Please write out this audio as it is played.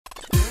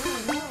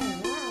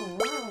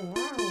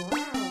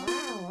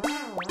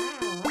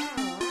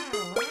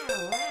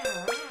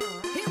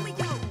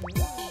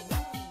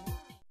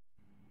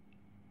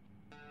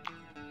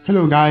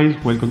Hello guys,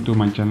 welcome to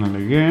my channel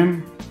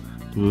again.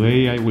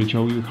 Today I will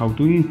show you how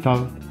to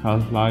install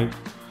Half-Life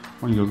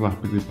on your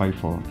Raspberry Pi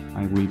 4.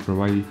 I will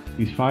provide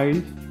these files,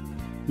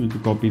 you need to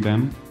copy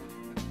them.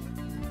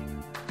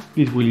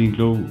 This will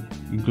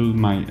include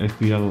my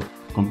STL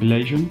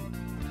compilation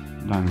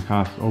that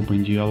has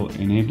OpenGL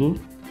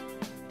enabled.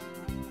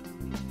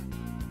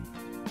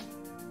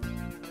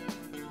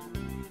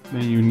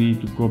 Then you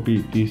need to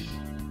copy these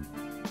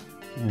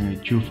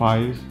two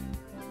files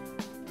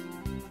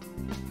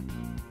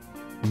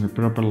in the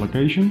proper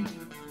location.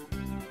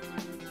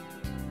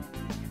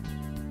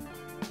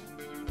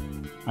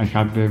 I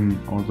have them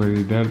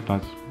already there,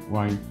 that's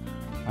why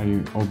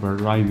I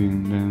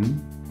overriding them.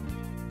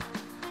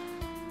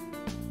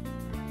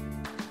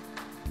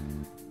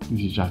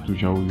 This is just to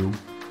show you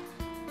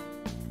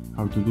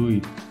how to do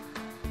it.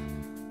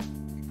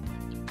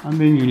 And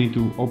then you need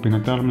to open a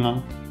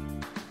terminal.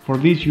 For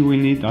this you will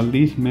need at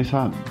least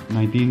Mesa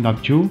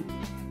 19.2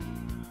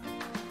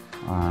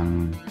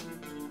 and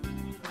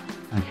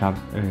I have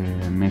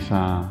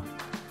Mesa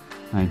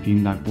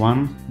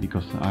 19.1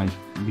 because I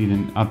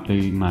didn't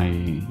update my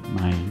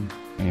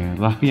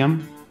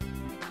raspbian.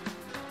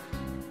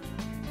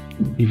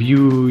 If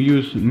you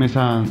use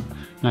Mesa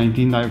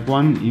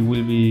 19.1 it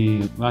will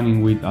be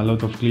running with a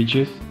lot of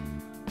glitches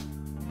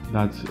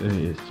that's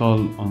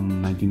installed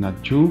on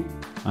 19.2,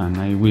 and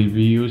I will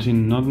be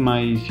using not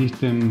my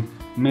system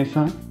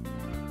Mesa.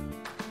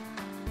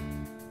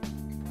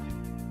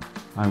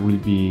 I will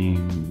be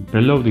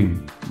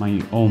preloading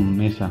my own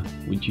Mesa,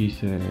 which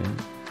is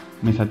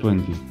Mesa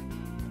 20.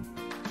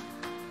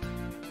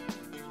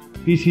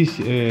 This is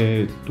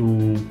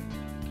to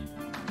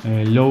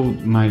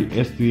load my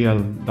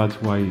STL, that's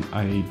why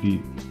I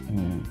did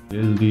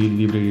LD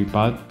library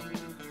path.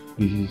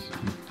 This is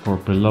for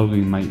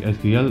preloading my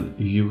STL.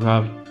 If you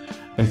have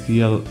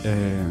STL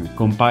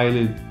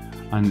compiled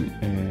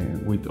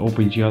and with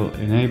OpenGL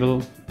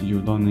enabled,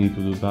 you don't need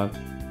to do that.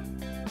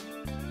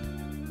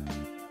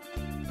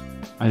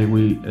 I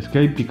will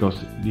escape because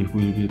this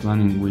will be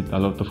running with a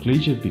lot of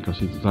glitches because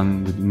it's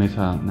running with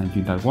Mesa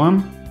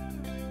 19.1,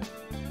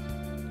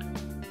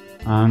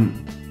 and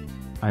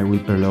I will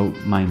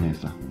preload my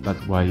Mesa.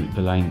 That's why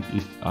the line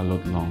is a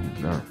lot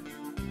longer.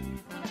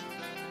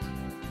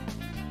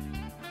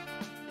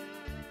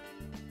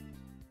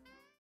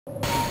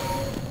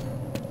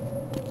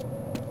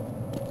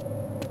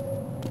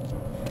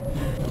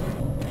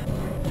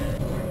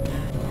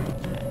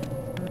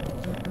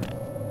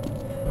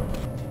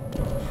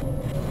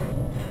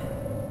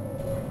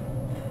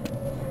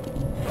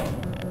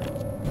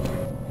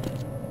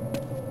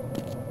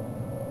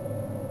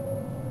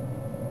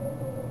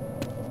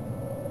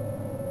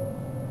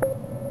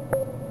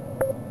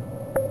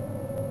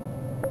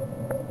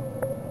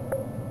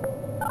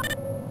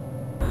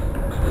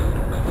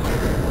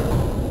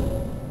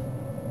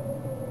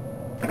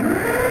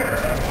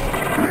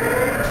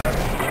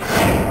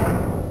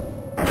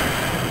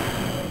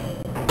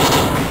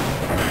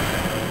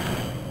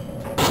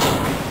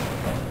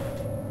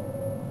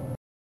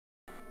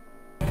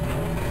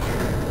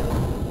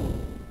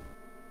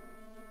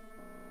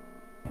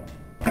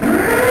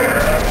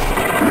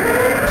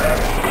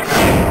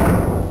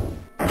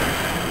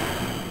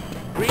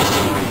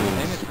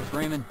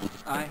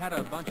 I had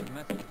a bunch of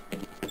messages.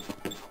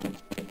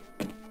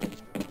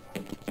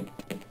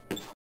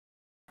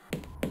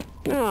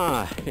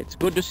 Ah, it's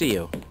good to see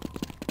you.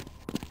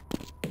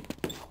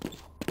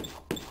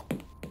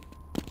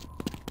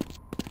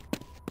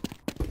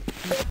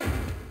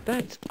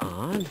 That's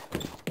odd.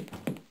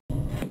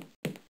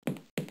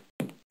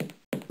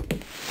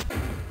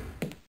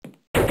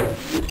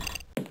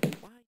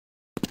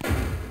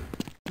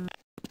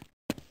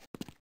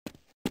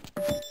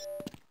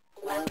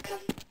 Welcome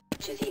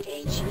to the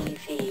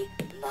HEV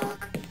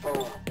Mark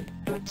IV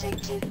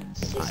protective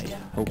system.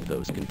 I hope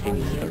those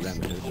continued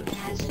parameters in are...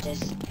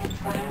 hazardous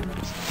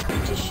environment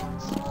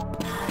conditions.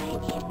 High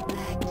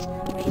impact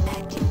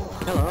reactive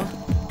water. Hello?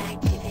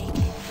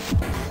 Activated.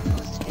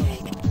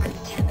 Atmospheric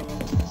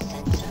contaminant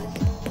sensors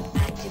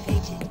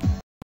activated.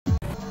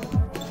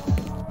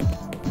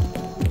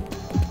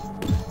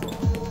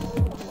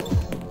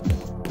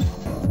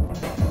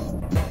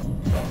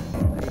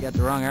 You got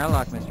the wrong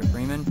airlock, Mr.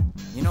 Freeman.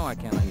 You know I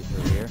can't let you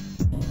through here.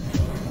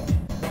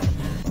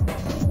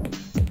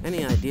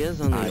 Any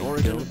ideas on the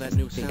origin of that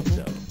new sample?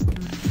 So.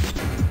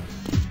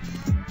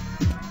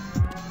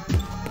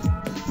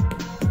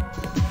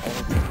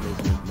 All the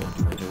replacement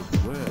modulators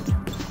worked.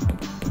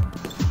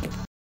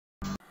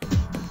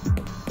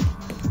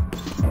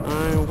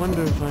 I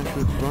wonder if I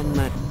should run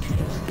that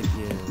test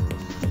again.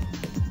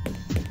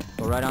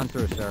 Go right on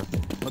through, sir.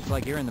 Looks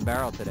like you're in the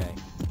barrel today.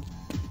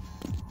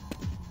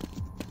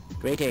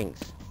 Greetings.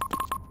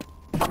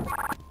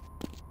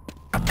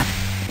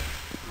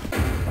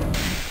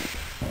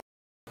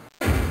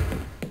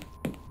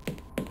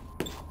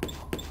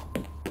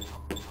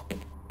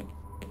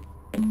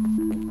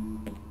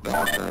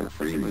 Dr.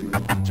 Freeman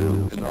to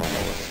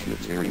anomalous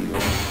material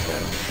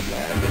test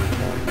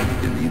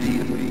lab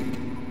immediately.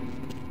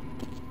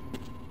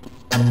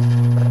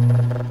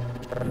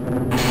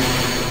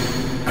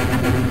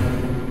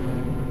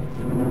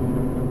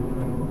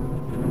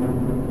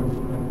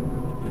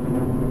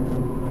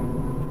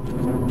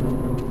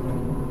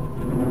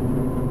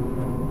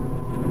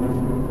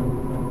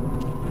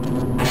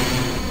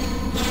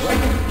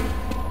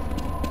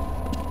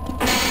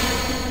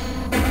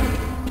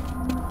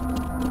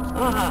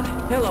 Ah,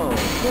 hello,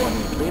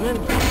 Gordon Freeman.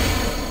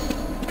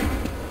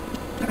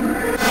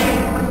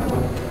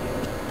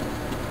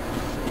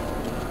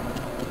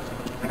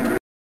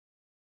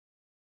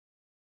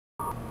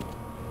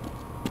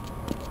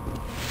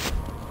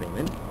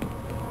 Freeman?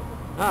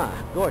 Ah,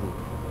 Gordon,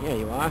 here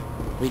you are.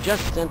 We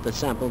just sent the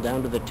sample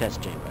down to the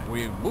test chamber.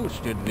 We've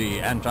boosted the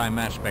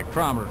anti-mass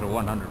spectrometer to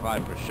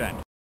 105%.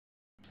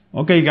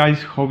 Okay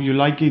guys, hope you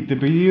liked the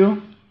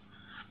video.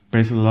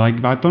 Press the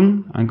like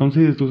button and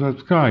consider to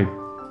subscribe.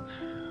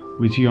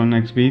 We see you on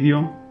next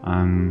video,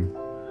 and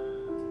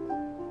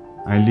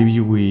I leave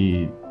you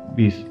with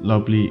this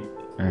lovely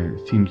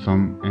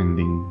Simpson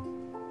ending.